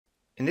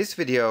In this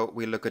video,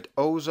 we look at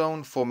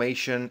ozone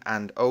formation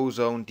and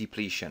ozone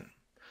depletion.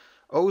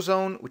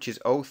 Ozone, which is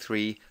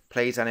O3,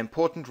 plays an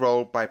important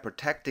role by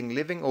protecting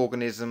living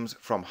organisms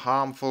from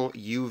harmful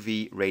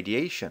UV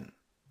radiation.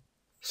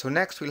 So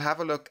next we'll have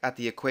a look at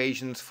the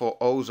equations for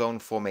ozone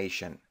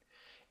formation.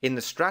 In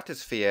the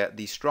stratosphere,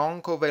 the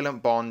strong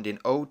covalent bond in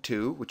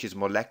O2, which is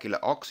molecular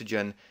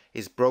oxygen,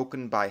 is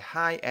broken by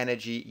high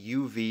energy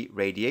UV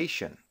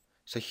radiation.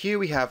 So here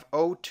we have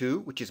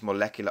O2, which is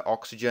molecular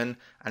oxygen,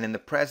 and in the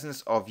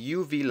presence of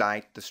UV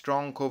light, the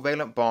strong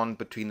covalent bond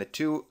between the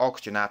two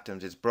oxygen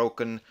atoms is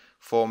broken,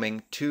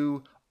 forming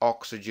two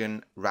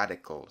oxygen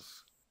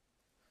radicals.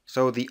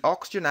 So the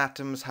oxygen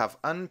atoms have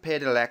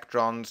unpaired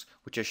electrons,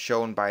 which are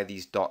shown by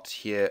these dots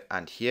here,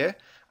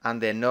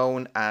 and they're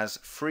known as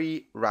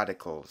free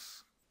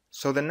radicals.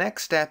 So the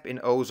next step in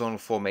ozone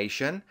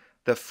formation,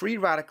 the free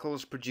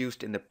radicals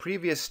produced in the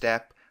previous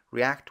step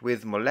react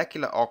with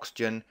molecular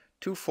oxygen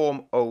to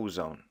form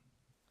ozone.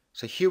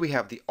 So here we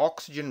have the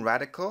oxygen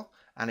radical,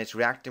 and it's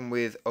reacting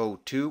with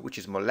O2, which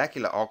is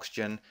molecular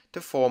oxygen,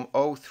 to form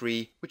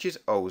O3, which is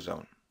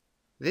ozone.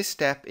 This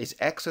step is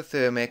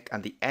exothermic,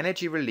 and the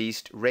energy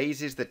released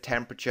raises the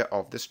temperature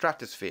of the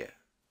stratosphere.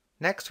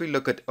 Next we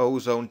look at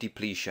ozone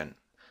depletion.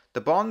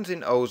 The bonds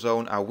in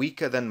ozone are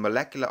weaker than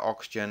molecular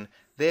oxygen,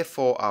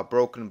 therefore are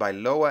broken by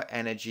lower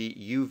energy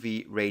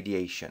UV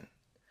radiation.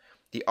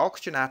 The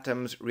oxygen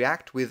atoms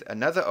react with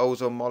another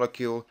ozone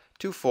molecule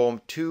to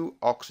form two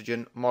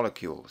oxygen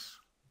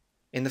molecules.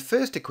 In the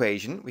first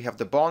equation, we have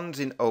the bonds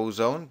in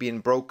ozone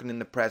being broken in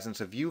the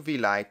presence of UV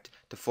light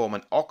to form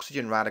an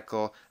oxygen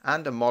radical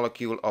and a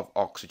molecule of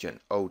oxygen,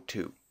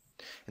 O2.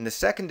 In the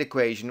second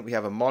equation, we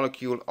have a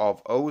molecule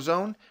of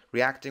ozone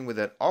reacting with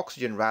an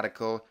oxygen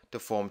radical to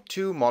form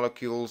two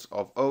molecules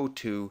of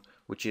O2,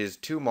 which is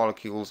two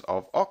molecules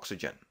of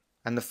oxygen.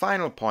 And the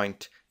final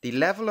point, the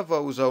level of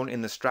ozone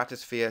in the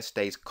stratosphere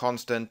stays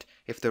constant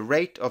if the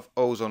rate of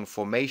ozone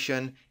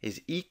formation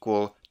is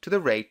equal to the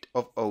rate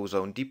of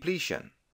ozone depletion.